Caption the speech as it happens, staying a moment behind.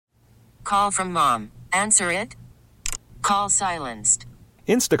call from mom. Answer it. Call silenced.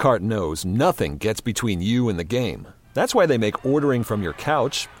 Instacart knows nothing gets between you and the game. That's why they make ordering from your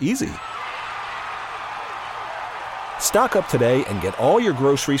couch easy. Stock up today and get all your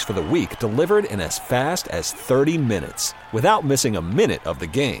groceries for the week delivered in as fast as 30 minutes without missing a minute of the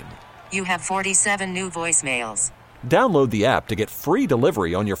game. You have 47 new voicemails. Download the app to get free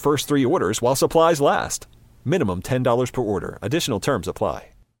delivery on your first 3 orders while supplies last. Minimum $10 per order. Additional terms apply.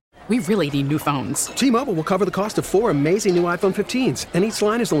 We really need new phones. T-Mobile will cover the cost of 4 amazing new iPhone 15s, and each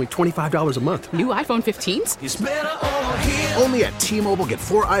line is only $25 a month. New iPhone 15s? It's better over here. Only at T-Mobile, get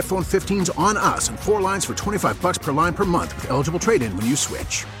 4 iPhone 15s on us and 4 lines for $25 per line per month with eligible trade-in when you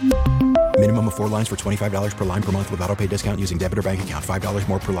switch. Minimum of 4 lines for $25 per line per month with autopay discount using debit or bank account. $5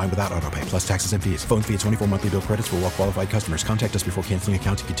 more per line without autopay, plus taxes and fees. Phone fee at 24 monthly bill credits for well-qualified customers. Contact us before canceling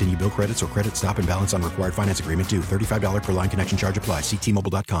account to continue bill credits or credit stop and balance on required finance agreement due. $35 per line connection charge applies. See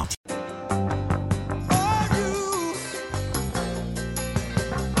T-Mobile.com.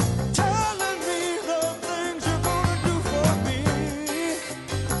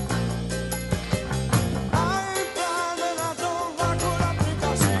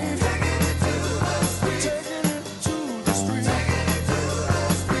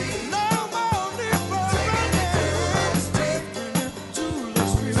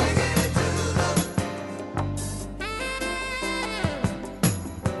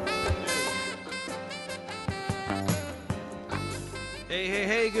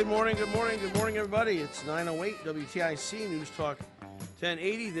 Good morning, everybody. It's 9:08 WTIC News Talk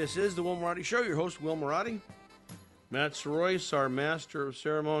 1080. This is the Will Marotti Show. Your host, Will Marotti. Matt Soroyce, our master of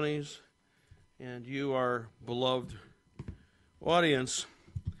ceremonies, and you, our beloved audience.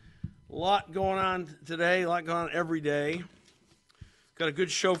 A lot going on today, a lot going on every day. Got a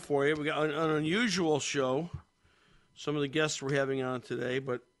good show for you. We got an unusual show. Some of the guests we're having on today,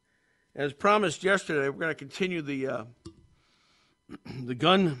 but as promised yesterday, we're going to continue the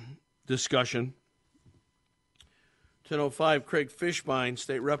gun discussion. 10:05, Craig Fishbein,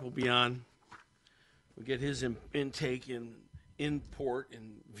 State Rep, will be on. We'll get his intake and import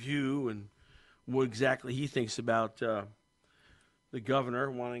and view and what exactly he thinks about the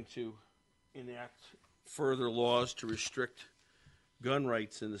governor wanting to enact further laws to restrict gun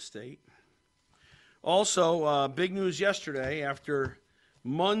rights in the state. Also, big news yesterday after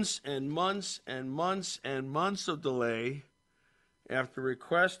months and months and months and months of delay. After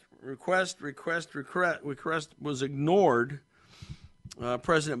request was ignored,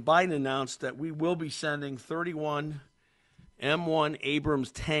 President Biden announced that we will be sending 31 M1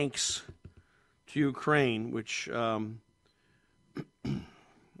 Abrams tanks to Ukraine, which, I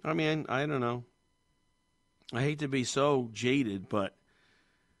mean, I don't know. I hate to be so jaded, but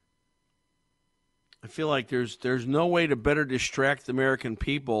I feel like there's no way to better distract the American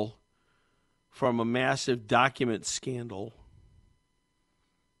people from a massive document scandal.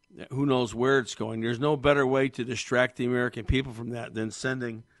 Who knows where it's going? There's no better way to distract the American people from that than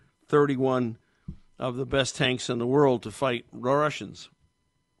sending 31 of the best tanks in the world to fight the Russians.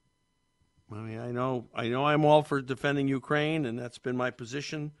 I mean, I know I'm all for defending Ukraine, and that's been my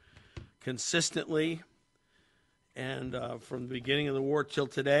position consistently, and from the beginning of the war till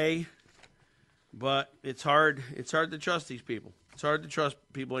today. But it's hard to trust these people. It's hard to trust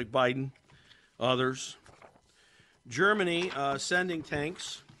people like Biden, others. Germany sending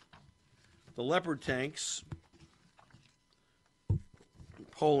tanks. The Leopard tanks,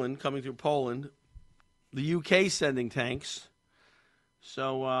 Poland, coming through Poland, the UK sending tanks.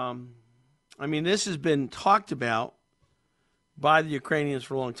 So, I mean, this has been talked about by the Ukrainians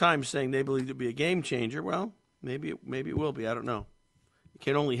for a long time, saying they believe it to be a game changer. Well, maybe it will be. I don't know. It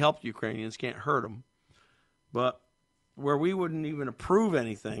can only help the Ukrainians, can't hurt them. But where we wouldn't even approve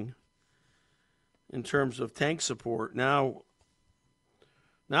anything in terms of tank support, now,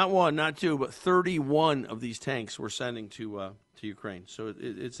 not one, not two, but 31 of these tanks we're sending to Ukraine. So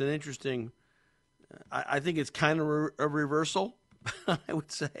it's an interesting. I think it's kind of a reversal. I would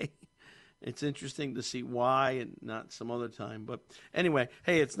say it's interesting to see why and not some other time. But anyway,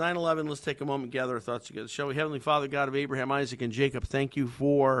 hey, it's 9/11. Let's take a moment and gather our thoughts together. Shall we? Heavenly Father, God of Abraham, Isaac, and Jacob, thank you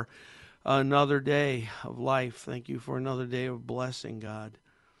for another day of life. Thank you for another day of blessing, God.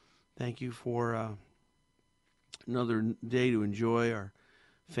 Thank you for another day to enjoy our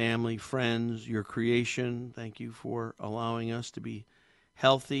family, friends, your creation. Thank you for allowing us to be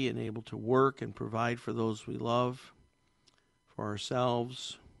healthy and able to work and provide for those we love, for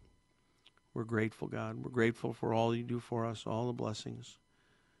ourselves. We're grateful, God. We're grateful for all you do for us, all the blessings.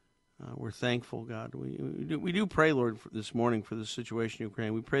 We're thankful, God. We do pray, Lord, for this morning for the situation in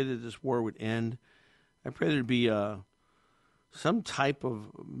Ukraine. We pray that this war would end. I pray there'd be some type of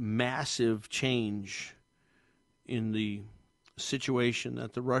massive change in the situation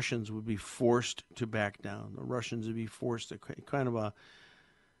that the Russians would be forced to back down. The Russians would be forced to kind of a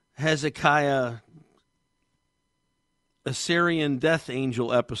Hezekiah Assyrian death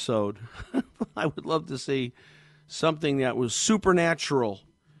angel episode. I would love to see something that was supernatural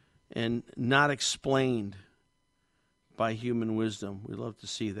and not explained by human wisdom. We'd love to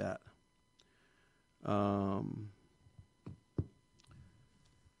see that.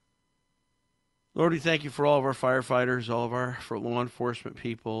 Lord, we thank you for all of our firefighters, all of our for law enforcement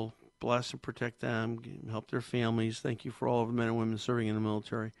people. Bless and protect them, help their families. Thank you for all of the men and women serving in the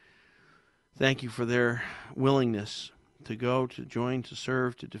military. Thank you for their willingness to go, to join, to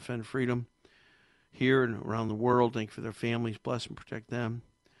serve, to defend freedom here and around the world. Thank you for their families. Bless and protect them.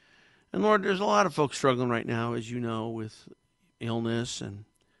 And Lord, there's a lot of folks struggling right now, as you know, with illness and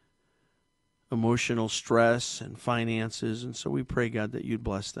emotional stress and finances. And so we pray, God, that you'd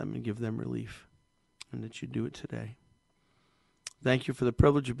bless them and give them relief, and that you'd do it today. Thank you for the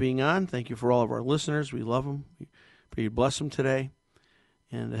privilege of being on. Thank you for all of our listeners. We love them. We pray you bless them today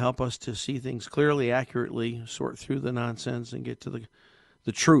and to help us to see things clearly, accurately, sort through the nonsense and get to the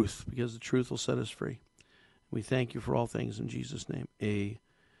truth, because the truth will set us free. We thank you for all things in Jesus' name.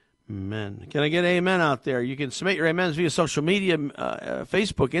 Amen. Can I get amen out there? You can submit your amens via social media,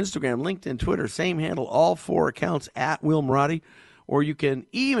 Facebook, Instagram, LinkedIn, Twitter, same handle, all 4 accounts at Will Marotti, or you can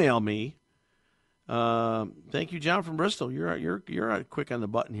email me. Thank you, John from Bristol. You're quick on the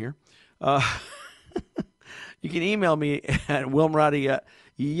button here. You can email me at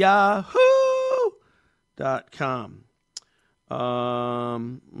willmarotti@yahoo.com.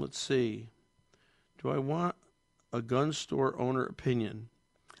 Let's see. Do I want a gun store owner opinion?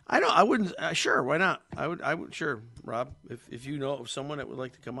 I wouldn't. Sure, why not? I would. Sure, Rob. If you know of someone that would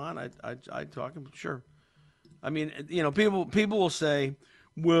like to come on, I'd talk to him. Sure. I mean, people will say,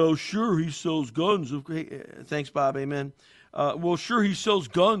 well, sure, he sells guns. Okay, thanks, Bob. Amen. Well, sure, he sells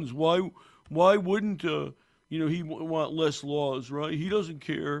guns. Why wouldn't he want less laws, right? He doesn't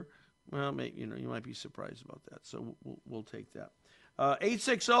care. Well, you might be surprised about that. So we'll take that.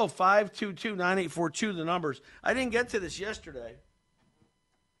 860-522-9842, the numbers. I didn't get to this yesterday,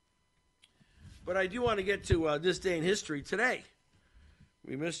 but I do want to get to this day in history today.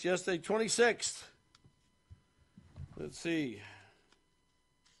 We missed yesterday, 26th. Let's see.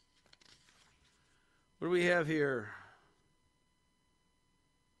 What do we have here?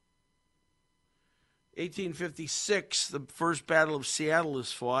 1856, the first Battle of Seattle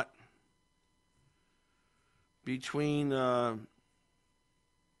is fought between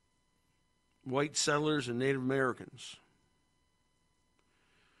white settlers and Native Americans.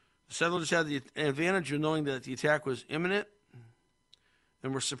 The settlers had the advantage of knowing that the attack was imminent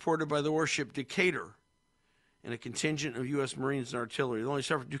and were supported by the warship Decatur and a contingent of U.S. Marines and artillery. They only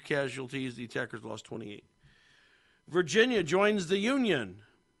suffered 2 casualties. The attackers lost 28. Virginia joins the Union.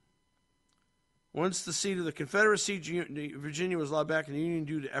 Once the seat of the Confederacy, Virginia was allowed back in the Union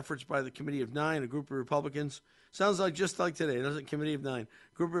due to efforts by the Committee of Nine, a group of Republicans. Sounds like just like today, doesn't it? Committee of Nine.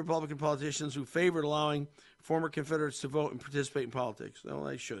 A group of Republican politicians who favored allowing former Confederates to vote and participate in politics. Well,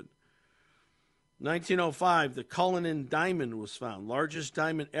 they should. 1905, the Cullinan diamond was found. Largest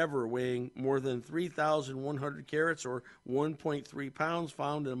diamond ever, weighing more than 3,100 carats or 1.3 pounds,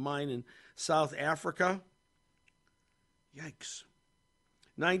 found in a mine in South Africa. Yikes.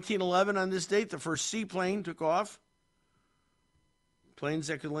 1911, on this date, the first seaplane took off. Planes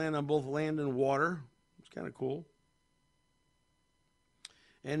that could land on both land and water. It's kind of cool.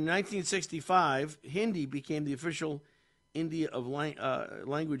 And in 1965, Hindi became the official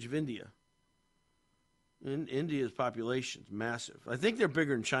language of India. In India's population is massive. I think they're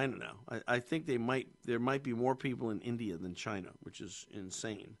bigger than China now. I think there might be more people in India than China, which is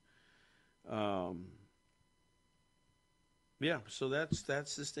insane. Yeah, so that's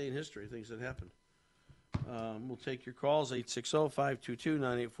this day in history, things that happened. We'll take your calls,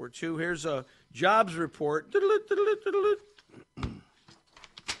 860-522-9842. Here's a jobs report.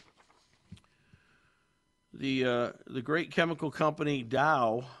 The great chemical company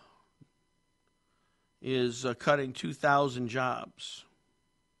Dow is cutting 2,000 jobs.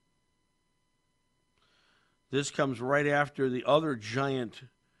 This comes right after the other giant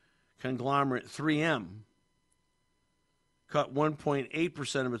conglomerate, 3M, cut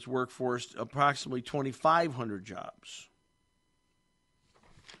 1.8% of its workforce, approximately 2,500 jobs.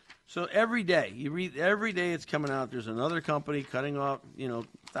 So every day, every day it's coming out, there's another company cutting off,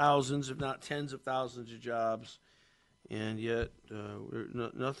 thousands, if not tens of thousands of jobs. And yet,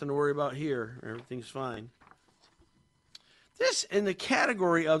 nothing to worry about here. Everything's fine. This in the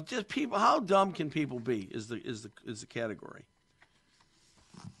category of just people. How dumb can people be? Is the category.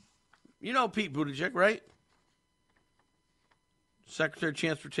 You know Pete Buttigieg, right? Secretary of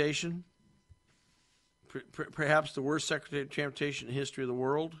Transportation. Perhaps the worst Secretary of Transportation in the history of the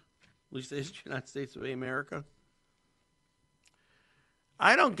world, at least the history of the United States of America.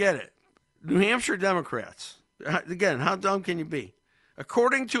 I don't get it. New Hampshire Democrats. Again, how dumb can you be?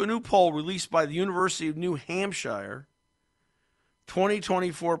 According to a new poll released by the University of New Hampshire,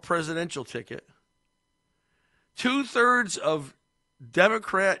 2024 presidential ticket, 2/3 of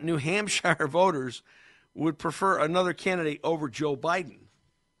Democrat New Hampshire voters would prefer another candidate over Joe Biden.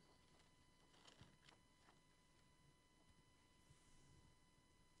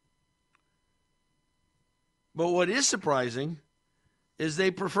 But what is surprising is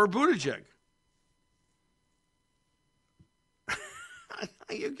they prefer Buttigieg.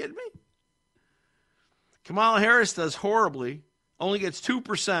 Are you kidding me? Kamala Harris does horribly, only gets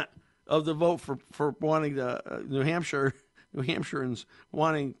 2% of the vote for wanting the New Hampshireans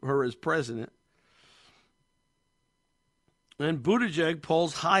wanting her as president. And Buttigieg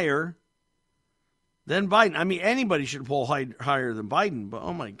polls higher than Biden. I mean, anybody should poll higher than Biden, but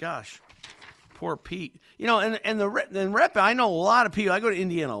oh my gosh, poor Pete. You know, and the rep, I know a lot of people. I go to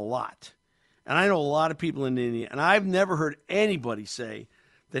Indiana a lot, and I know a lot of people in Indiana, and I've never heard anybody say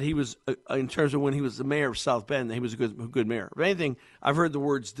that he was, in terms of when he was the mayor of South Bend, that he was a good mayor. If anything, I've heard the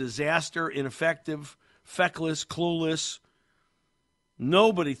words disaster, ineffective, feckless, clueless.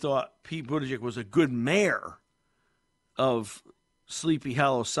 Nobody thought Pete Buttigieg was a good mayor of Sleepy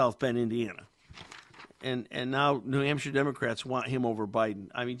Hollow, South Bend, Indiana. And now New Hampshire Democrats want him over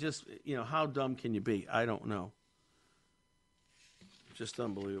Biden. I mean, just, you know, how dumb can you be? I don't know. Just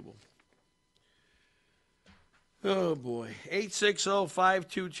unbelievable. Oh, boy.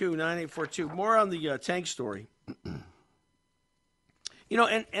 860-522-9842. More on the tank story. You know,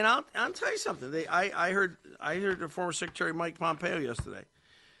 and I'll tell you something. I heard the former Secretary Mike Pompeo yesterday.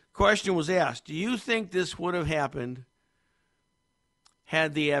 Question was asked, do you think this would have happened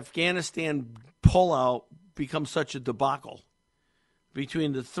had the Afghanistan pullout become such a debacle?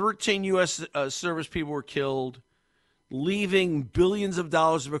 Between the 13 U.S. service people were killed, leaving billions of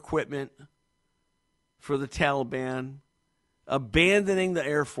dollars of equipment for the Taliban, abandoning the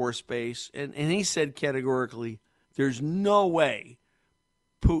Air Force Base, and he said categorically, there's no way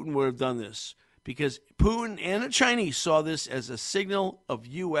Putin would have done this, because Putin and the Chinese saw this as a signal of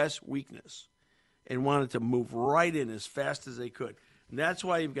U.S. weakness and wanted to move right in as fast as they could. And that's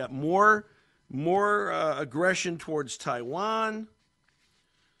why you've got more aggression towards Taiwan.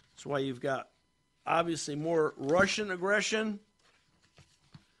 That's why you've got, obviously, more Russian aggression.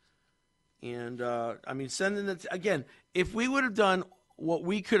 And, I mean, sending it, again, if we would have done what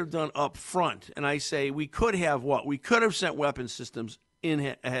we could have done up front, and I say we could have what? We could have sent weapon systems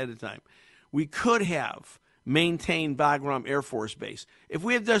in ahead of time. We could have maintained Bagram Air Force Base. If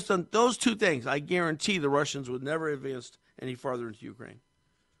we had just done those two things, I guarantee the Russians would never have advanced any farther into Ukraine.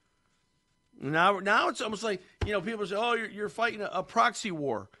 Now it's almost like, you know, people say, oh, you're fighting a proxy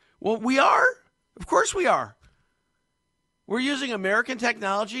war. Well, we are. Of course we are. We're using American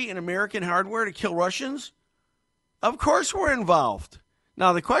technology and American hardware to kill Russians. Of course we're involved.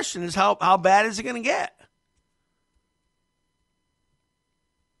 Now the question is, how bad is it going to get?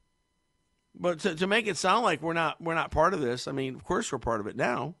 But to make it sound like we're not part of this, I mean, of course we're part of it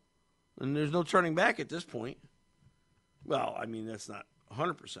now, and there's no turning back at this point. Well, I mean, that's not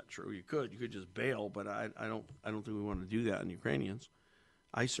 100% true. You could just bail, but I don't think we want to do that on Ukrainians.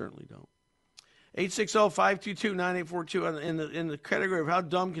 I certainly don't. 860-522-9842 in the category of how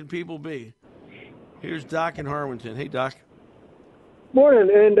dumb can people be. Here's Doc in Harwinton. Hey, Doc. Morning,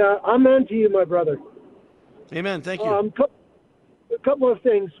 and amen to you, my brother. Amen. Thank you. A couple of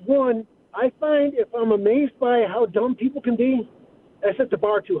things. One, I find if I'm amazed by how dumb people can be, I set the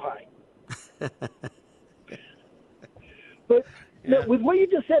bar too high. But yeah. With what you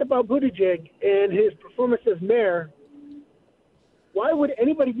just said about Buttigieg and his performance as mayor, why would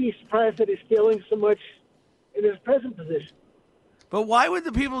anybody be surprised that he's failing so much in his present position? But why would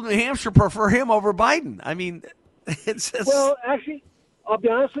the people of New Hampshire prefer him over Biden? I mean, it's just... Well, actually, I'll be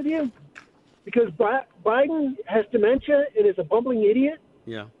honest with you, because Biden has dementia and is a bumbling idiot.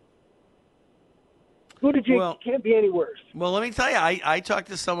 Yeah. Buttigieg can't be any worse. Well, let me tell you, I talked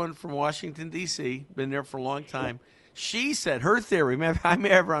to someone from Washington, D.C., been there for a long time. She said her theory, I may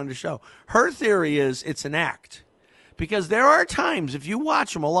have her on the show, her theory is it's an act. Because there are times, if you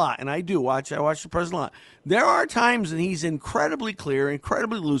watch him a lot, and I watch the president a lot, there are times and he's incredibly clear,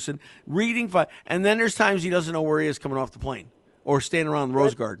 incredibly lucid, reading, and then there's times he doesn't know where he is coming off the plane or standing around the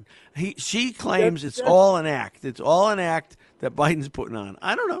Rose Garden. She claims it's all an act. It's all an act that Biden's putting on.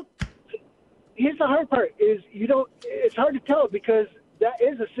 I don't know. Here's the hard part: is it's hard to tell because that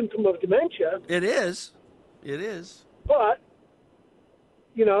is a symptom of dementia. It is. It is. But,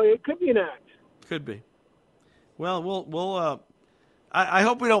 it could be an act. Could be. Well, we'll. I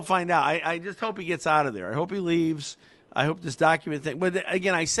hope we don't find out. I just hope he gets out of there. I hope he leaves. I hope this document thing. But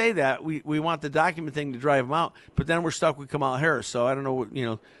again, I say that we want the document thing to drive him out, but then we're stuck with Kamala Harris. So I don't know what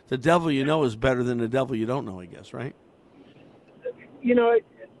the devil is better than the devil you don't know. I guess, right?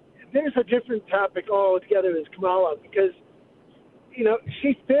 There's a different topic altogether is Kamala because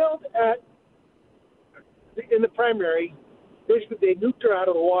she failed in the primary. Basically, they nuked her out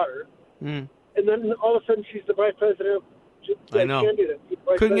of the water, and then all of a sudden she's the vice president. I know.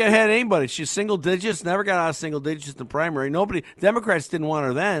 Couldn't get ahead of anybody. She's single digits. Never got out of single digits in the primary. Democrats didn't want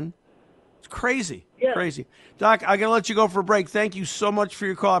her then. It's crazy. Yeah. Crazy. Doc, I got to let you go for a break. Thank you so much for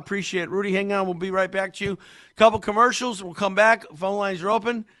your call. I appreciate it. Rudy, hang on. We'll be right back to you. Couple commercials. We'll come back. Phone lines are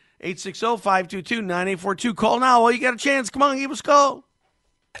open. 860-522-9842. Call now while you got a chance. Come on, give us a call.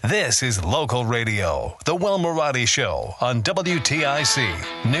 This is Local Radio, the Will Marotti Show on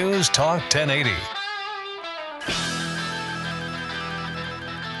WTIC News Talk 1080.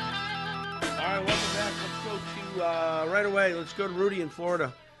 Right away, let's go to Rudy in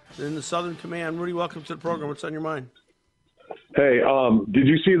Florida, in the Southern Command. Rudy, welcome to the program. What's on your mind? Hey, did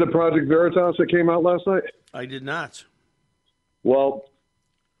you see the Project Veritas that came out last night? I did not. Well,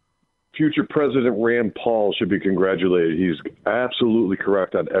 future President Rand Paul should be congratulated. He's absolutely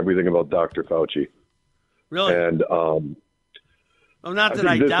correct on everything about Dr. Fauci. Really? And not that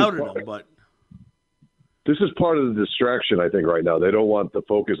I doubted him, but this is part of the distraction, I think, right now. They don't want the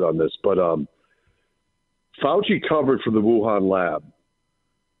focus on this, but Fauci covered for the Wuhan lab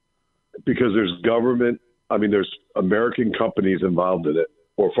because there's there's American companies involved in it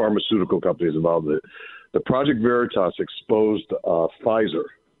or pharmaceutical companies involved in it. The Project Veritas exposed Pfizer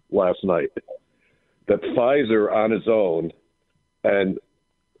last night. That Pfizer on its own, and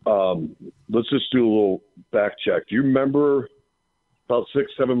let's just do a little back check. Do you remember about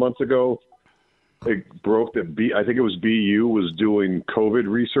 6-7 months ago, it broke that I think it was BU was doing COVID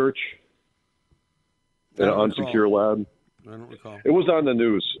research in an unsecure lab? I don't recall. It was on the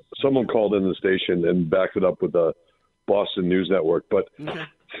news. Someone called in the station and backed it up with the Boston News Network. But okay.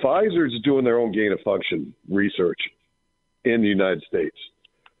 Pfizer's doing their own gain-of-function research in the United States.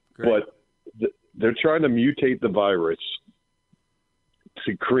 Great. But they're trying to mutate the virus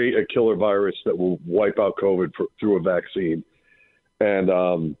to create a killer virus that will wipe out COVID through a vaccine.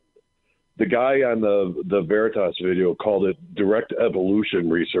 And the guy on the Veritas video called it direct evolution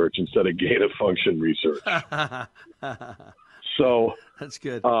research instead of gain-of-function research. So that's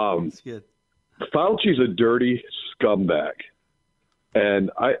good. That's good. Fauci's a dirty scumbag.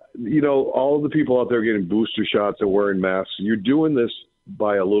 And all of the people out there getting booster shots and wearing masks, you're doing this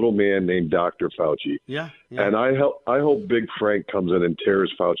by a little man named Dr. Fauci. Yeah. And I hope Big Frank comes in and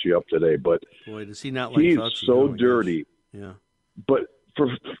tears Fauci up today. But boy, does he not like he's Fauci? so dirty. Gosh. Yeah. But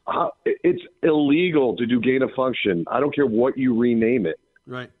it's illegal to do gain of function. I don't care what you rename it.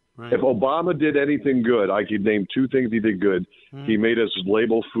 Right. If Obama did anything good, I could name two things he did good. He made us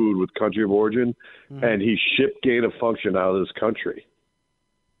label food with country of origin, and he shipped gain of function out of this country.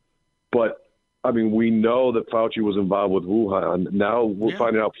 But, we know that Fauci was involved with Wuhan. Now we're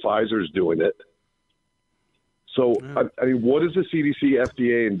finding out Pfizer's doing it. So, what is the CDC,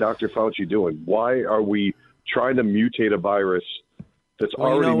 FDA, and Dr. Fauci doing? Why are we trying to mutate a virus that's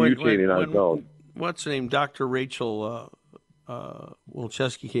already mutating on its own? What's her name? Dr. Rachel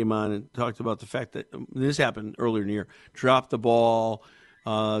Wolczewski came on and talked about the fact that this happened earlier in the year. Dropped the ball.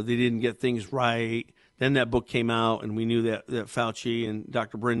 They didn't get things right. Then that book came out, and we knew that Fauci and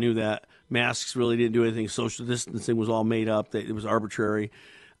Dr. Brin knew that masks really didn't do anything. Social distancing was all made up. It was arbitrary.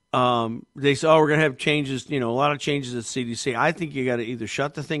 They said, we're going to have changes, a lot of changes at CDC. I think you got to either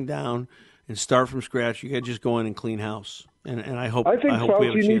shut the thing down and start from scratch. You got to just go in and clean house. And I hope we have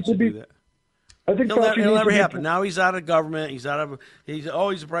a chance to do that. I think it'll never happen. Now he's out of government. He's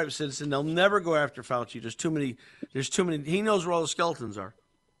always a private citizen. They'll never go after Fauci. There's too many. He knows where all the skeletons are.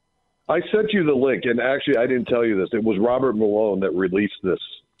 I sent you the link, and actually, I didn't tell you this. It was Robert Malone that released this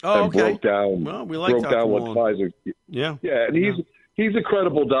and broke down. Well, we like Dr. what Malone. Pfizer. Yeah, and he's a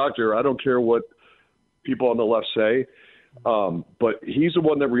credible doctor. I don't care what people on the left say, but he's the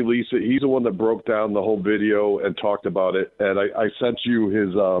one that released it. He's the one that broke down the whole video and talked about it. And I sent you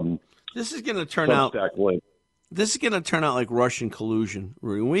his. This is going to turn out. Link. This is going to turn out like Russian collusion.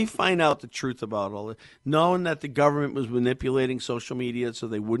 When we find out the truth about all this, knowing that the government was manipulating social media so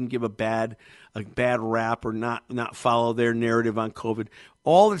they wouldn't give a bad rap or not follow their narrative on COVID,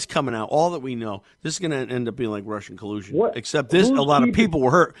 all that's coming out, all that we know, this is going to end up being like Russian collusion. What? Except a lot of people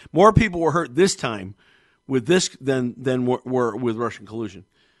were hurt. More people were hurt this time with this than were with Russian collusion.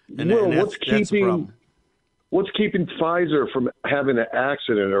 And, Well, and that's the problem. What's keeping Pfizer from having an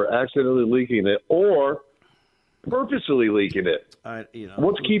accident or accidentally leaking it or purposely leaking it?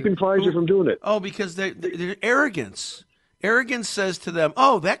 What's keeping Pfizer from doing it? Oh, because they're arrogance. Arrogance says to them,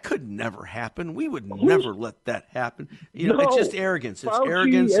 "Oh, that could never happen. We would never let that happen." It's just arrogance. It's Fauci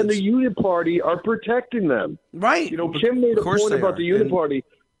arrogance. And the Uniparty are protecting them. Right. Kim made a point about the Uniparty.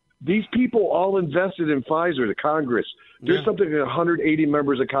 These people all invested in Pfizer, the Congress. There's something like 180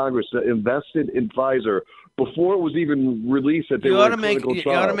 members of Congress that invested in Pfizer before it was even released that they were in clinical trials.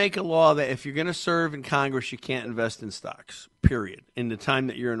 You ought to make a law that if you're going to serve in Congress, you can't invest in stocks, period, in the time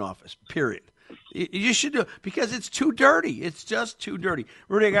that you're in office, period. You should do it because it's too dirty. It's just too dirty.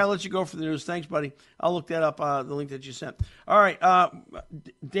 Rudy, I got to let you go for the news. Thanks, buddy. I'll look that up, the link that you sent. All right.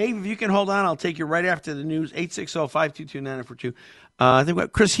 Dave, if you can hold on, I'll take you right after the news, 860-522-9442. I think we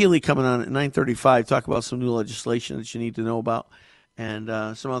have Chris Healy coming on at 9:35, talk about some new legislation that you need to know about and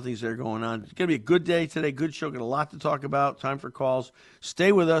some other things that are going on. It's going to be a good day today, good show, got a lot to talk about, time for calls.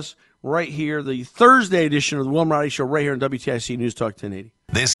 Stay with us right here, the Thursday edition of the Will Marotti Show right here on WTIC News Talk 1080.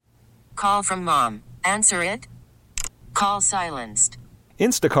 Call from mom. Answer it. Call silenced.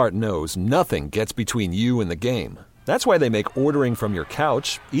 Instacart knows nothing gets between you and the game. That's why they make ordering from your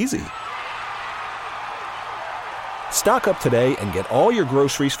couch easy. Stock up today and get all your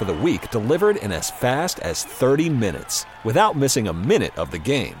groceries for the week delivered in as fast as 30 minutes without missing a minute of the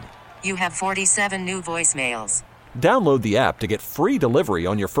game. You have 47 new voicemails. Download the app to get free delivery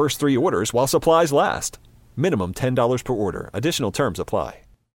on your first 3 orders while supplies last. Minimum $10 per order. Additional terms apply.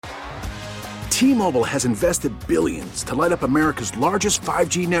 T-Mobile has invested billions to light up America's largest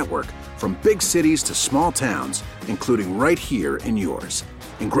 5G network, from big cities to small towns, including right here in yours.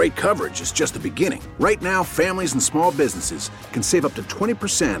 And great coverage is just the beginning. Right now, families and small businesses can save up to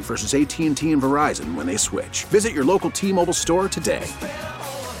 20% versus AT&T and Verizon when they switch. Visit your local T-Mobile store today.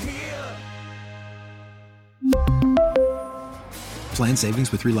 Plan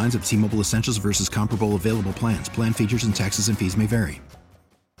savings with 3 lines of T-Mobile Essentials versus comparable available plans. Plan features and taxes and fees may vary.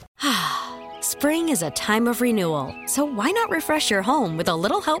 Spring is a time of renewal, so why not refresh your home with a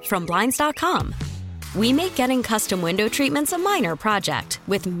little help from Blinds.com? We make getting custom window treatments a minor project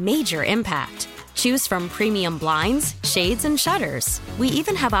with major impact. Choose from premium blinds, shades, and shutters. We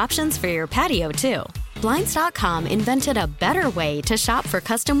even have options for your patio, too. Blinds.com invented a better way to shop for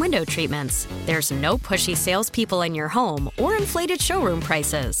custom window treatments. There's no pushy salespeople in your home or inflated showroom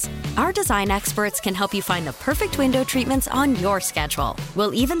prices. Our design experts can help you find the perfect window treatments on your schedule.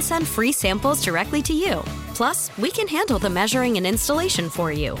 We'll even send free samples directly to you. Plus, we can handle the measuring and installation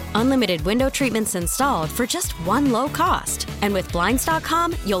for you. Unlimited window treatments installed for just one low cost. And with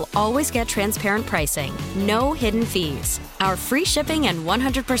Blinds.com, you'll always get transparent pricing. No hidden fees. Our free shipping and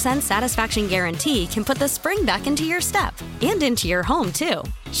 100% satisfaction guarantee can put the spring back into your step and into your home, too.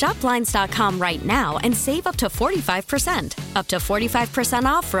 Shop Blinds.com right now and save up to 45%. Up to 45%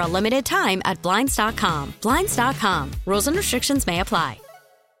 off for a limited time at Blinds.com. Blinds.com. Rules and restrictions may apply.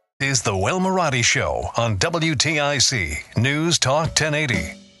 Is the Will Marotti Show on WTIC News Talk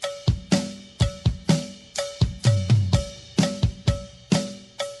 1080.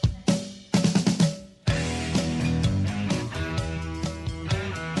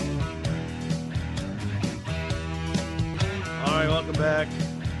 All right, welcome back.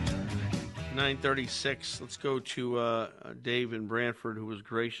 9:36. Let's go to Dave in Brantford, who was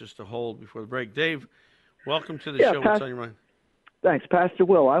gracious to hold before the break. Dave, welcome to the show. What's on your mind? Thanks, Pastor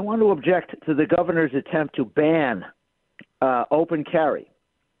Will. I want to object to the governor's attempt to ban open carry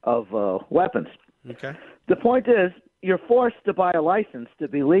of weapons. Okay. The point is, you're forced to buy a license to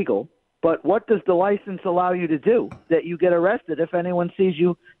be legal, but what does the license allow you to do? That you get arrested if anyone sees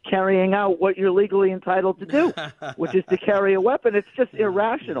you carrying out what you're legally entitled to do, which is to carry a weapon. It's just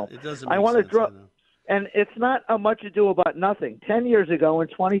irrational. It doesn't make sense. And it's not a much ado about nothing. 10 years ago in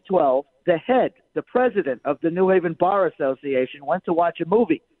 2012, the president of the New Haven Bar Association went to watch a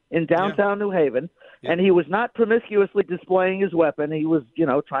movie in downtown New Haven, and he was not promiscuously displaying his weapon. He was,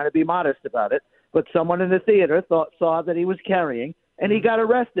 trying to be modest about it. But someone in the theater saw that he was carrying, and he got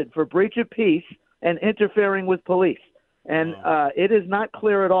arrested for breach of peace and interfering with police. And it is not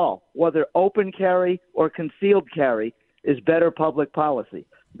clear at all whether open carry or concealed carry is better public policy.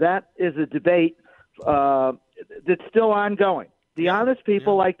 That is a debate that's still ongoing. The honest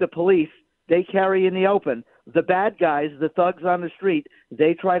people like the police, they carry in the open. The bad guys, the thugs on the street,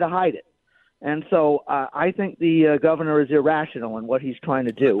 they try to hide it. And so I think the governor is irrational in what he's trying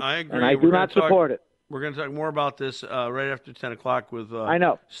to do. I agree. And I do not support it. We're going to talk more about this right after 10 o'clock with I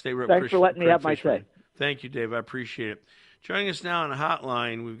know. State Rep. Thanks for letting me have my say. Thank you, Dave. I appreciate it. Joining us now on the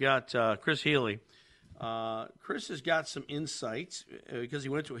hotline, we've got Chris Healy. Chris has got some insights because he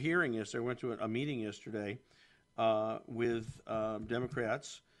went to a hearing yesterday, went to a meeting yesterday with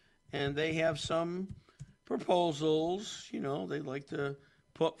Democrats, and they have some proposals, they'd like to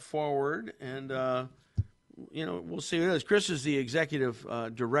put forward, and, we'll see what it is. Chris is the executive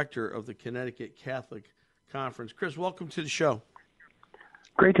director of the Connecticut Catholic Conference. Chris, welcome to the show.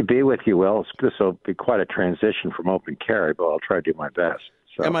 Great to be with you, Will. This will be quite a transition from open carry, but I'll try to do my best.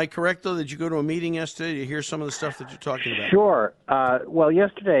 So. Am I correct, though? Did you go to a meeting yesterday to hear some of the stuff that you're talking about? Sure. Well,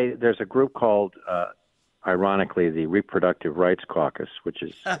 yesterday there's a group called, ironically, the Reproductive Rights Caucus, which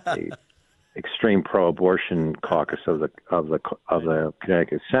is the extreme pro-abortion caucus of the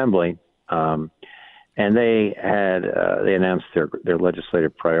Connecticut Assembly, and they announced their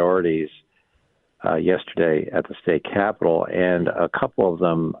legislative priorities yesterday at the state capitol, and a couple of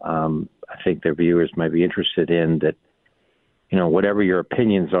them I think their viewers might be interested in that. Whatever your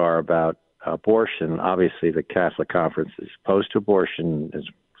opinions are about abortion, obviously the Catholic Conference is opposed to abortion, as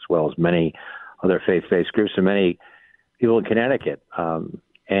well as many other faith-based groups and many people in Connecticut.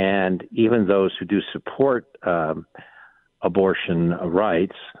 And even those who do support abortion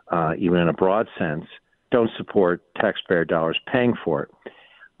rights, even in a broad sense, don't support taxpayer dollars paying for it.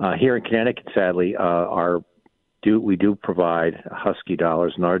 Here in Connecticut, sadly, we do provide Husky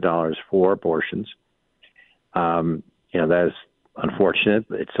dollars and our dollars for abortions. That is unfortunate.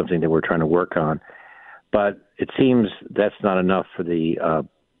 It's something that we're trying to work on. But it seems that's not enough for the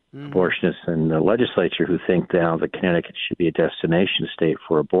abortionists in the legislature who think now that Connecticut should be a destination state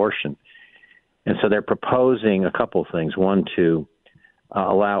for abortion. And so they're proposing a couple of things. One, to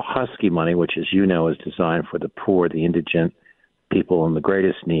allow Husky money, which, as you know, is designed for the poor, the indigent, people in the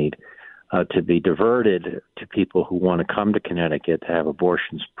greatest need, to be diverted to people who want to come to Connecticut to have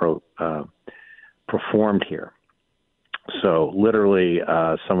abortions performed here. So literally,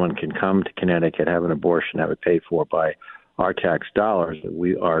 someone can come to Connecticut, have an abortion, have it paid for by our tax dollars.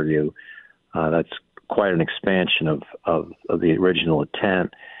 We argue that's quite an expansion of the original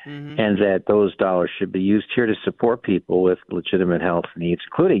intent, and that those dollars should be used here to support people with legitimate health needs,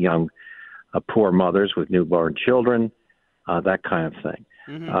 including young, poor mothers with newborn children, that kind of thing.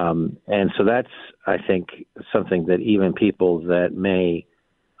 And so that's, I think, something that even people that may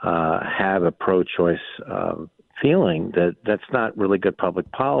have a pro-choice feeling that's not really good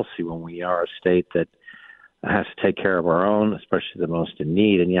public policy when we are a state that has to take care of our own, especially the most in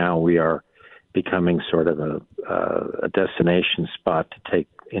need. And now we are becoming sort of a destination spot to take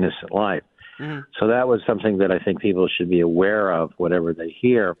innocent life. So that was something that I think people should be aware of, whatever they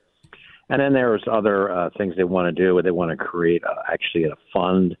hear. And then there's other things they want to do. They want to create actually a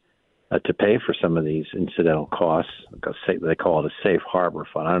fund to pay for some of these incidental costs. They call it a safe harbor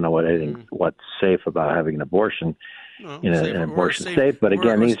fund. I don't know what's safe about having an abortion in an abortion state. But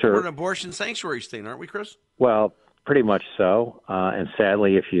again, we're an abortion sanctuary state, aren't we, Chris? Well, pretty much so. And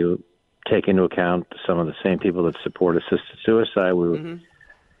sadly, if you take into account some of the same people that support assisted suicide, we were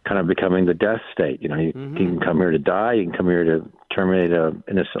kind of becoming the death state. You can come here to die. You can come here to terminate an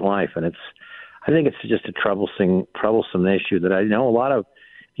innocent life. And I think it's just a troublesome issue that I know a lot of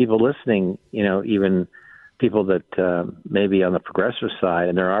people listening, even people that may be on the progressive side,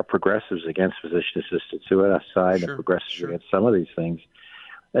 and there are progressives against physician-assisted suicide and progressives against some of these things.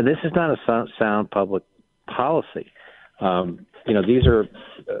 And this is not a sound public policy. These are,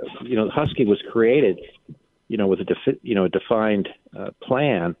 Husky was created, with a defined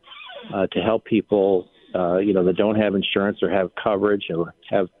plan to help people, that don't have insurance or have coverage or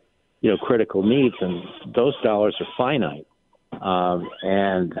have, critical needs, and those dollars are finite.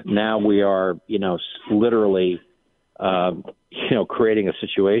 And now we are, literally, creating a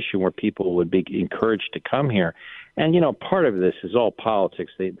situation where people would be encouraged to come here. And, part of this is all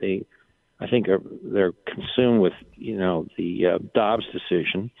politics. I think they're consumed with, the Dobbs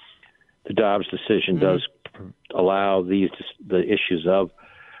decision. The Dobbs decision does allow the issues of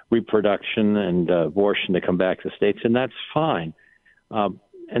reproduction and abortion to come back to the states, and that's fine.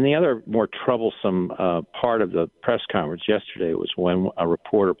 And the other more troublesome part of the press conference yesterday was when a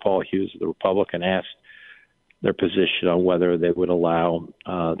reporter, Paul Hughes of the Republican, asked their position on whether they would allow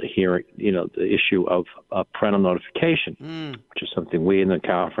the hearing, the issue of parental notification, which is something we in the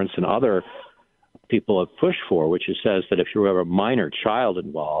conference and other people have pushed for, which says that if you have a minor child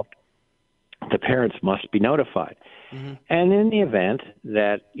involved, the parents must be notified. And in the event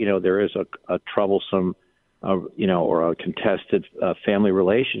that, there is a troublesome or a contested family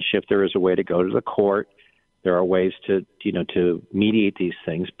relationship, there is a way to go to the court. There are ways to mediate these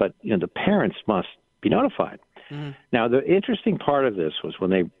things, but the parents must be notified. Now, the interesting part of this was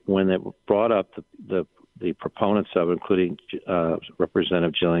when they brought up the the proponents of, including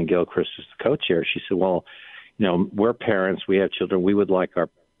Representative Jillian Gilchrist as the co-chair, she said, well, we're parents, we have children, we would like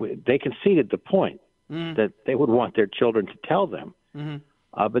they conceded the point that they would want their children to tell them. Mm-hmm.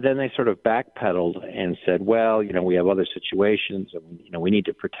 But then they sort of backpedaled and said, well, we have other situations and, we need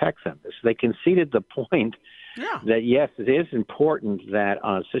to protect them. So they conceded the point that, yes, it is important that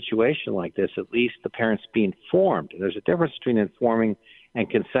on a situation like this, at least the parents be informed. And there's a difference between informing and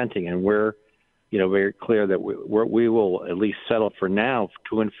consenting. And we're, very clear that we will at least settle for now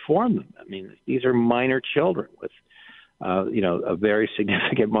to inform them. I mean, these are minor children with, a very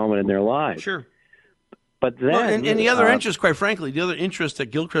significant moment in their lives. Sure. But then, and the other interest, quite frankly, the other interest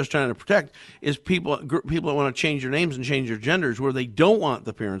that Gilchrist is trying to protect is people that want to change their names and change their genders where they don't want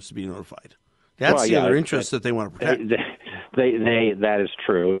the parents to be notified. That's the other interest that they want to protect. That is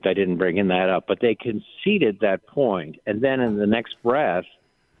true. They didn't bring in that up, but they conceded that point. And then in the next breath,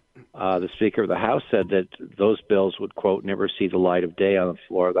 the Speaker of the House said that those bills would, quote, never see the light of day on the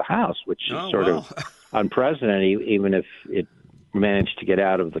floor of the House, which is sort of unprecedented, even if it managed to get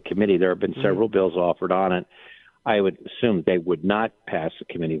out of the committee. There have been several bills offered on it. I would assume they would not pass a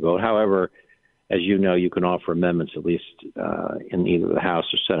committee vote. However, as you know, you can offer amendments at least in either the House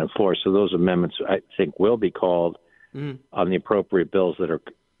or Senate floor. So those amendments, I think, will be called on the appropriate bills that are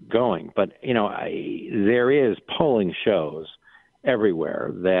going. But, there is polling shows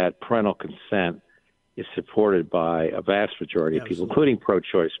everywhere that parental consent is supported by a vast majority of people, including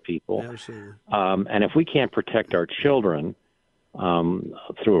pro-choice people. And if we can't protect our children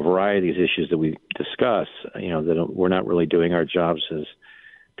through a variety of these issues that we discuss, that we're not really doing our jobs as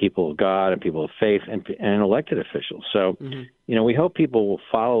people of God and people of faith and elected officials. So, we hope people will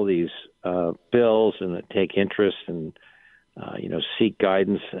follow these bills and take interest and, seek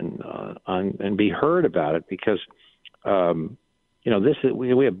guidance and be heard about it because,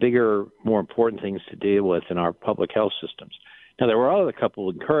 we have bigger, more important things to deal with in our public health systems. Now, there were a couple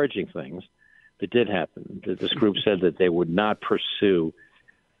of encouraging things that did happen. This group said that they would not pursue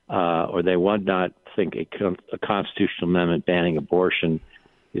or they would not think a constitutional amendment banning abortion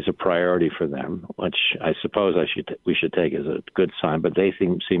is a priority for them, which I suppose we should take as a good sign. But they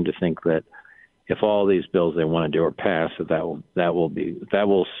seem to think that if all these bills they want to do are passed, that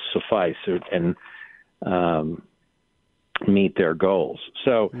will suffice and meet their goals.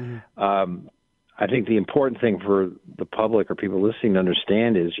 So I think the important thing for the public or people listening to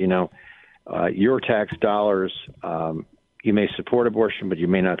understand is, your tax dollars, you may support abortion, but you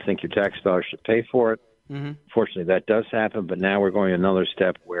may not think your tax dollars should pay for it. Fortunately, that does happen, but now we're going another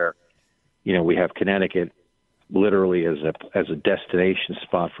step where, we have Connecticut literally as a destination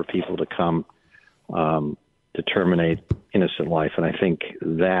spot for people to come to terminate innocent life. And I think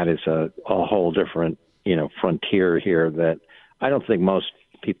that is a whole different, frontier here that I don't think most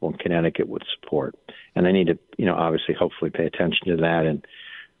people in Connecticut would support. And they need to, obviously, hopefully pay attention to that and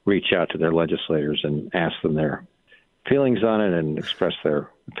reach out to their legislators and ask them their feelings on it and express their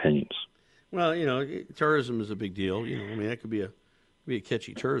opinions. Well, tourism is a big deal. That could be a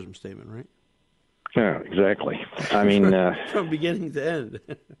catchy tourism statement, right? Yeah, exactly. I mean, from beginning to end.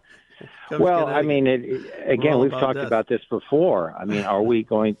 Well, I mean, again, we've talked about this before. I mean, are we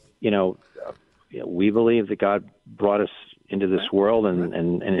going? We believe that God brought us into this world,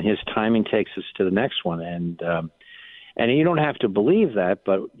 and His timing takes us to the next one, and you don't have to believe that,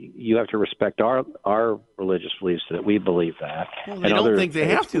 but you have to respect our religious beliefs that we believe that. Well, they don't think they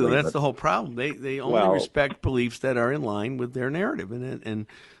have to. That's the whole problem. They only respect beliefs that are in line with their narrative, and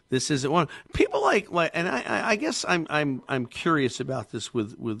this isn't one. People like, and I guess I'm curious about this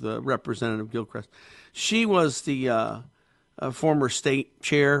with Representative Gilchrist. She was the former state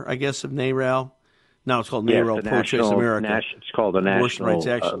chair, I guess, of NARAL. Now it's called NARAL Pro-Choice America. It's called the Abortion National Rights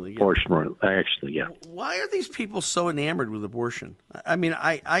Action League. Actually, yeah. Why are these people so enamored with abortion? I mean,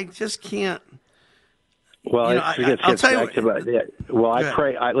 I just can't. Well, I'll tell you. Well, I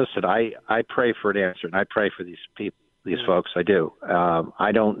pray. I pray for an answer, and I pray for these people, these folks. I do.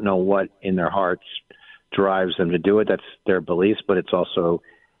 I don't know what in their hearts drives them to do it. That's their beliefs, but it's also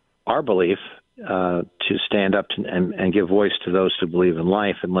our belief to stand up and give voice to those who believe in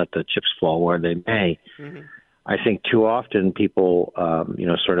life and let the chips fall where they may. I think too often people,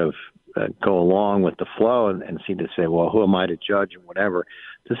 sort of go along with the flow and seem to say, well, who am I to judge and whatever.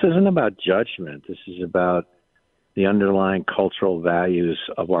 This isn't about judgment. This is about the underlying cultural values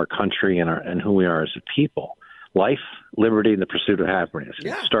of our country and who we are as a people. Life, liberty, and the pursuit of happiness.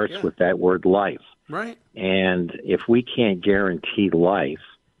 It starts with that word life. Right. And if we can't guarantee life,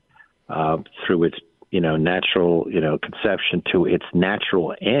 through its, natural, conception to its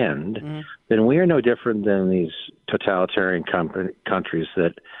natural end, then we are no different than these totalitarian countries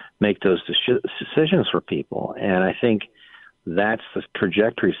that make those decisions for people. And I think that's the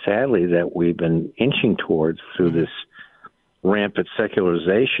trajectory, sadly, that we've been inching towards through this rampant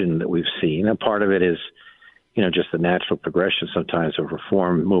secularization that we've seen. And part of it is, just the natural progression sometimes of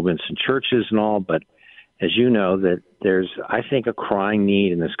reform movements in churches and all. But as you know, that there's, I think, a crying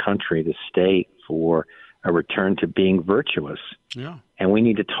need in this country, the state, for a return to being virtuous. Yeah. And we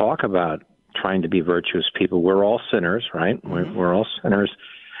need to talk about trying to be virtuous people. We're all sinners, right? We're all sinners.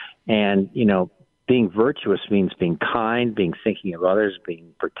 And, being virtuous means being kind, being thinking of others,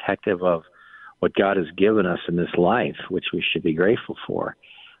 being protective of what God has given us in this life, which we should be grateful for,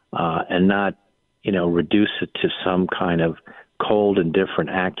 and not, reduce it to some kind of cold, indifferent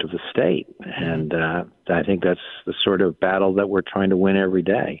act of the state. And I think that's the sort of battle that we're trying to win every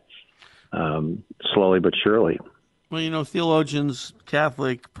day, slowly but surely. Well, theologians,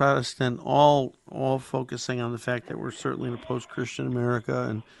 Catholic, Protestant, all focusing on the fact that we're certainly in a post-Christian America,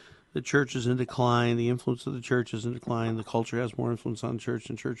 and the church is in decline. The influence of the church is in decline. The culture has more influence on church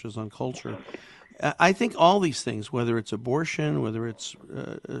than church has on culture. I think all these things, whether it's abortion, whether it's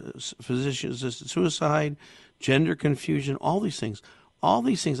physician-assisted suicide, gender confusion, all these things,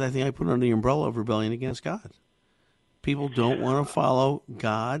 I think I put under the umbrella of rebellion against God. People don't want to follow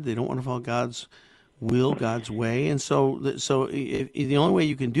God. They don't want to follow God's will, God's way. And so the only way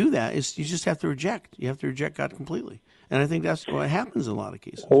you can do that is you just have to reject. You have to reject God completely. And I think that's what happens in a lot of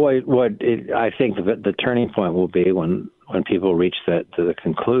cases. I think the turning point will be when people reach to the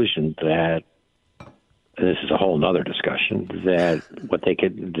conclusion that, and this is a whole other discussion,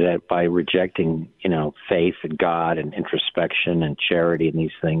 that by rejecting, faith in God and introspection and charity and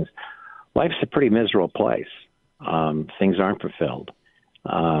these things, life's a pretty miserable place. Things aren't fulfilled.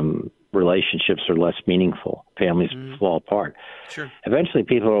 Relationships are less meaningful. Families fall apart. Sure. Eventually,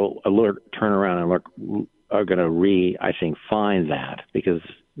 people will turn around and are going to find that, because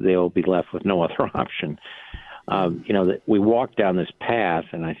they'll be left with no other option. That we walk down this path,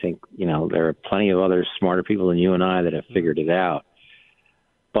 and I think, there are plenty of other smarter people than you and I that have figured it out.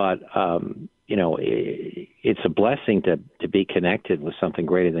 But, it's a blessing to be connected with something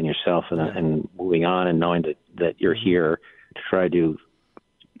greater than yourself, and moving on and knowing that you're here to try to do,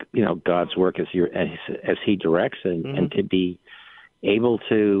 God's work as He directs, and to be able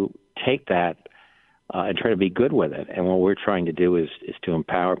to take that and try to be good with it. And what we're trying to do is to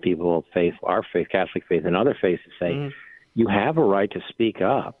empower people of faith, our faith, Catholic faith, and other faiths, to say, you have a right to speak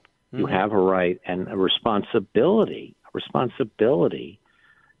up. You have a right and a responsibility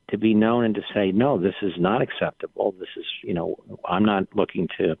to be known and to say, no, this is not acceptable. This is, I'm not looking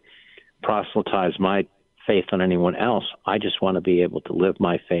to proselytize my faith on anyone else. I just want to be able to live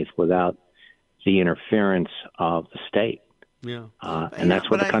my faith without the interference of the state. Yeah, and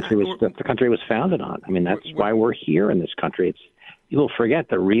that's what the country was founded on. I mean, that's why we're here in this country. You'll forget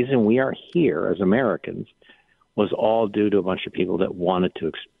the reason we are here as Americans was all due to a bunch of people that wanted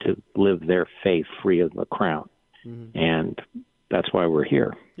to live their faith free of the crown, and that's why we're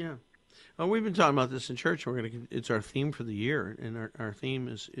here. Yeah. Well, we've been talking about this in church. It's our theme for the year, and our theme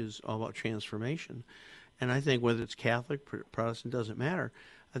is all about transformation. And I think whether it's Catholic, Protestant, doesn't matter.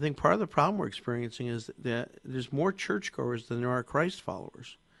 I think part of the problem we're experiencing is that there's more churchgoers than there are Christ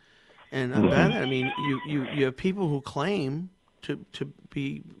followers. And by that, I mean, you have people who claim to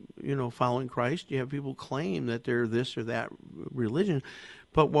be, following Christ. You have people who claim that they're this or that religion.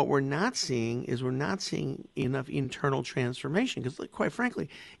 But what we're not seeing is enough internal transformation. Because, quite frankly,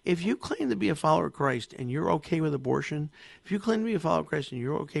 if you claim to be a follower of Christ and you're okay with abortion, if you claim to be a follower of Christ and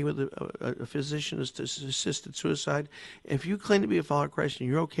you're okay with a physician-assisted suicide, if you claim to be a follower of Christ and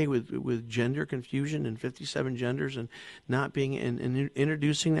you're okay with gender confusion and 57 genders and not being and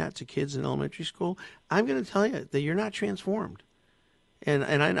introducing that to kids in elementary school, I'm going to tell you that you're not transformed. And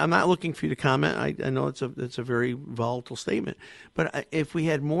I'm not looking for you to comment. I know it's a very volatile statement, but if we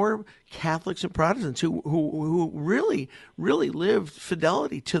had more Catholics and Protestants who really lived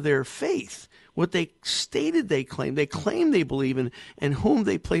fidelity to their faith, what they stated they claim they believe in, and whom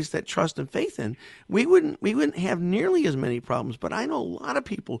they place that trust and faith in, we wouldn't have nearly as many problems. But I know a lot of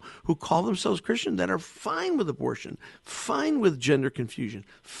people who call themselves Christian that are fine with abortion, fine with gender confusion,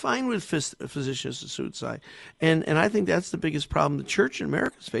 fine with physician-assisted suicide, and I think that's the biggest problem the church in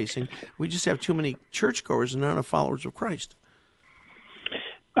America is facing. We just have too many churchgoers and not enough followers of Christ.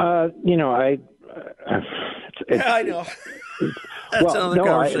 I know. That's another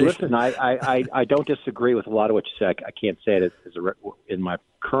conversation. I don't disagree with a lot of what you said. I can't say it in my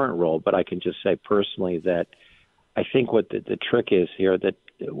current role, but I can just say personally that I think what the trick is here, that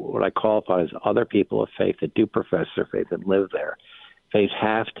what I call upon is other people of faith that do profess their faith and live there. Faith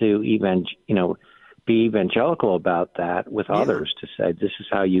have to be evangelical about that with others, to say this is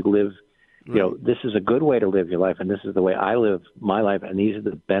how you live. You know, this is a good way to live your life, and this is the way I live my life, and these are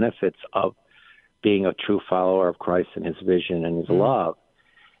the benefits of being a true follower of Christ and his vision and his love.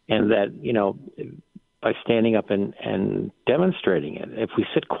 And that, you know, by standing up and demonstrating it, if we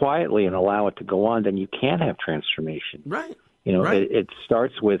sit quietly and allow it to go on, then you can't have transformation. Right. You know, it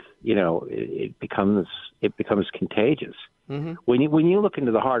starts with, you know, it becomes contagious. Mm-hmm. When you look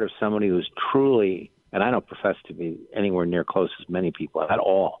into the heart of somebody who's truly, and I don't profess to be anywhere near close as many people at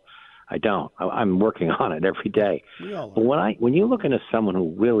all. I don't. I'm working on it every day. But when you look into someone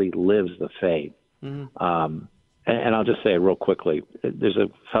who really lives the faith, and I'll just say it real quickly, there's a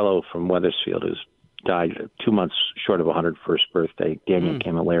fellow from Wethersfield who's died 2 months short of 101st birthday, Daniel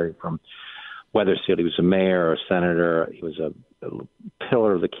Camilleri from Wethersfield. He was a mayor, a senator. He was a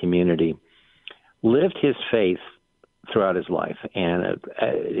pillar of the community, lived his faith throughout his life, and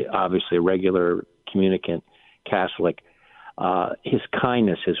obviously a regular communicant Catholic. His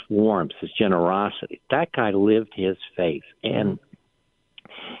kindness, his warmth, his generosity. That guy lived his faith. And,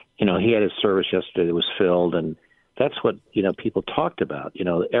 you know, he had his service yesterday that was filled, and that's what, you know, people talked about. You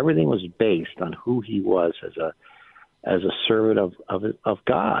know, everything was based on who he was as a servant of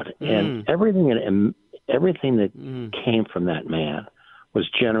God. And everything that came from that man was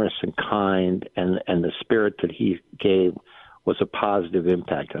generous and kind, and the spirit that he gave was a positive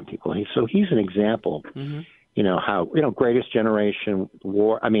impact on people. So he's an example. You know, how, you know, greatest generation,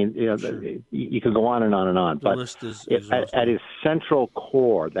 war. I mean, you know, you can go on and on and on. But at his central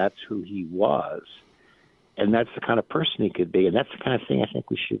core, that's who he was. And that's the kind of person he could be. And that's the kind of thing I think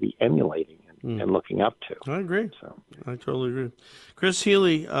we should be emulating and looking up to. I agree. I totally agree. Chris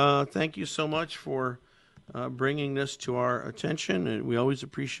Healy, thank you so much for bringing this to our attention. And we always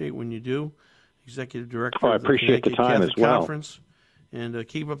appreciate when you do. Executive Director I of the appreciate the time Catholic as well. Conference. And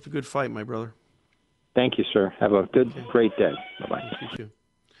keep up the good fight, my brother. Thank you, sir. Have a great day. Bye-bye. You too.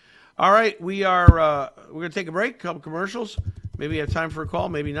 All right, we're going to take a break, a couple commercials. Maybe have time for a call,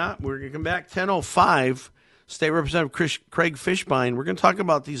 maybe not. We're going to come back 10:05. State Representative Craig Fishbein. We're going to talk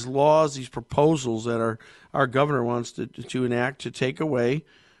about these laws, these proposals that our governor wants to enact to take away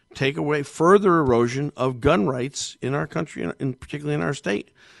further erosion of gun rights in our country, and particularly in our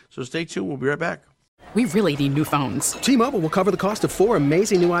state. So stay tuned. We'll be right back. We really need new phones. T-Mobile will cover the cost of 4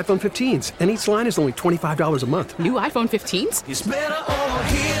 amazing new iPhone 15s, and each line is only $25 a month. New iPhone 15s? It's better over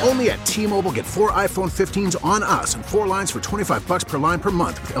here. Only at T-Mobile, get 4 iPhone 15s on us and 4 lines for $25 per line per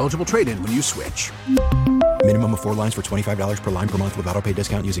month with eligible trade-in when you switch. Minimum of 4 lines for $25 per line per month with autopay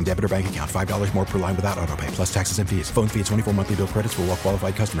discount using debit or bank account. $5 more per line without autopay, plus taxes and fees. Phone fee at 24 monthly bill credits for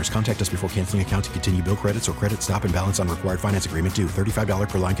well-qualified customers. Contact us before canceling account to continue bill credits or credit stop and balance on required finance agreement due. $35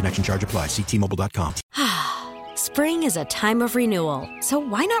 per line connection charge applies. See T-Mobile.com. Spring is a time of renewal, so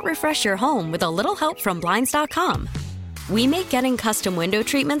why not refresh your home with a little help from Blinds.com? We make getting custom window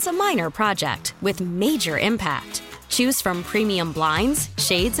treatments a minor project with major impact. Choose from premium blinds,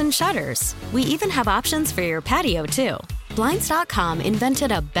 shades, and shutters. We even have options for your patio, too. Blinds.com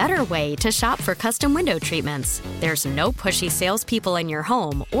invented a better way to shop for custom window treatments. There's no pushy salespeople in your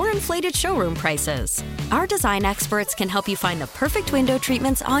home or inflated showroom prices. Our design experts can help you find the perfect window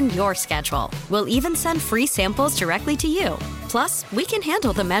treatments on your schedule. We'll even send free samples directly to you. Plus, we can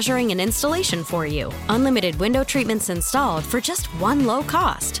handle the measuring and installation for you. Unlimited window treatments installed for just one low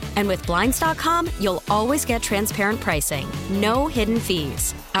cost. And with Blinds.com, you'll always get transparent pricing. No hidden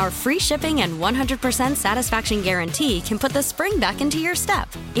fees. Our free shipping and 100% satisfaction guarantee can put the spring back into your step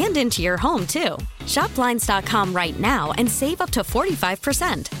and into your home, too. Shop Blinds.com right now and save up to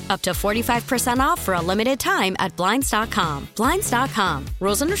 45%. Up to 45% off for a limited time at Blinds.com. Blinds.com.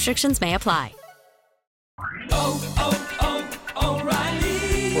 Rules and restrictions may apply.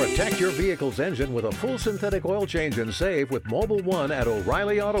 Protect your vehicle's engine with a full synthetic oil change and save with Mobile One at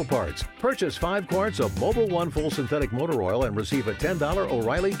O'Reilly Auto Parts. Purchase 5 quarts of Mobile One full synthetic motor oil and receive a $10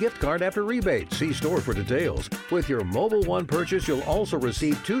 O'Reilly gift card after rebate. See store for details. With your Mobile One purchase, you'll also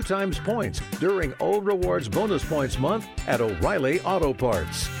receive 2 times points during Old Rewards Bonus Points Month at O'Reilly Auto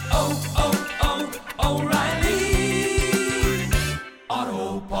Parts. O'Reilly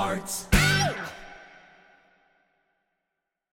Auto Parts.